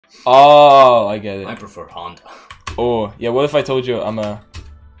Oh, I get it. I prefer Honda. Oh, yeah, what if I told you I'm a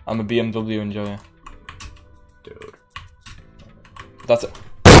BMW enjoyer? Dude. That's it.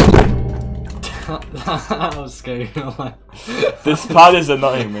 That was scary. This pad is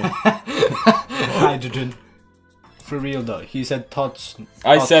annoying me. Hydrogen. For real though, he said touch.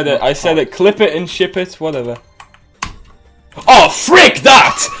 I said it. Clip it and ship it, whatever. Oh, frick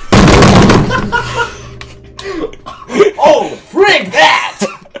that! Oh, frick that!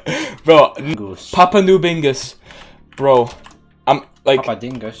 Bro, Papa Noobingus. Bro, I'm like, Papa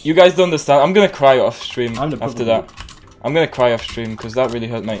Dingus. you guys don't understand. I'm gonna cry off stream I'm the after that. I'm gonna cry off stream because that really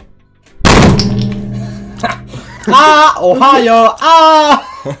hurt me. Ah, Ohio! Ah!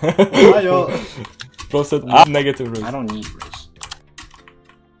 Ohio! Bro said negative Riz. I don't need Riz.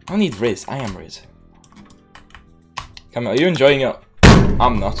 I don't need Riz. I am Riz. Come on, are you enjoying it?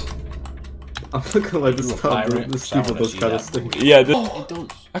 I'm not. I'm not gonna lie, this Steve does kind of stink. Yeah, this It does.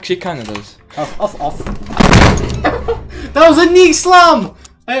 actually kind of does. Off. That was a knee slam!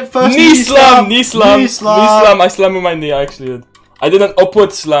 First Knee slam! Knee slam! I slammed with my knee, I actually did. I did an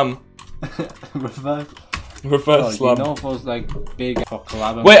upward slam. Reverse slam. You know if it was like big for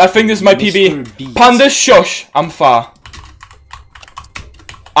collab. Wait, I think this is my PB. Panda, shush! I'm far.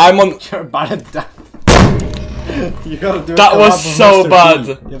 I'm on. You're bad at that. You gotta do That was so bad.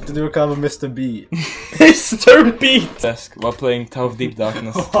 You have to do a cover Mr. B. Mr. B! Desk while playing Tower of Deep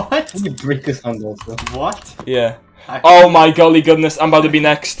Darkness. What? You break his hand also. What? Yeah. Oh my golly goodness, I'm about to be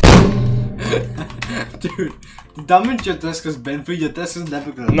next. Dude, the damage your desk has been through, your desk is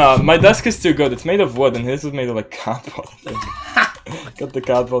never gonna. No, my desk is too good. It's made of wood and his is made of like cardboard. Got the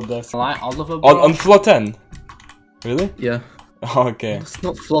cardboard desk. On floor 10? Really? Yeah. Oh, okay. It's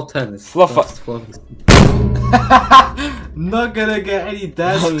not floor 10, it's floor floor. Not gonna get any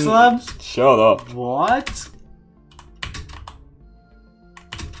desk slams? Shut up. What?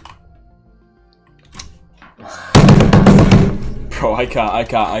 Bro, I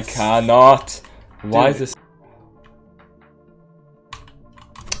cannot. Why is this?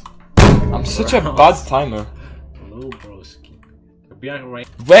 I'm such a bad timer. Hello, broski.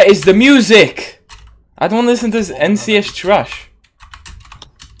 Where is the music? I don't listen to this NCS trash.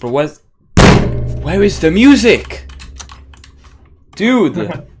 Bro, where is the music?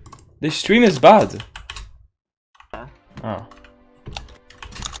 Dude, this stream is bad. Oh.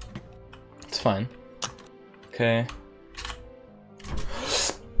 It's fine. Okay.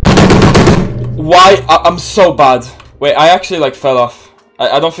 Why? I'm so bad. Wait, I actually like fell off.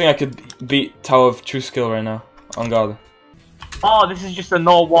 I don't think I could beat Tower of True Skill right now. On God. Oh, this is just a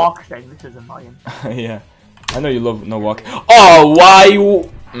no walk thing. This is annoying. Yeah. I know you love no walk. Oh, why you...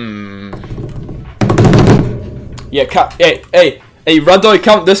 Yeah, hey, Radoy,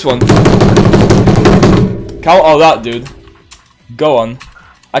 count this one. Count all that, dude. Go on.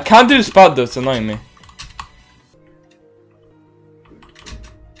 I can't do the spot though, it's annoying me.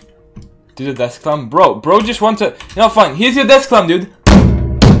 Do the desk climb. Bro just want to... You know, fine. Here's your desk climb, dude.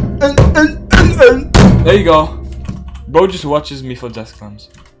 There you go. Bro just watches me for desk climbs.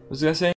 What's he gonna say?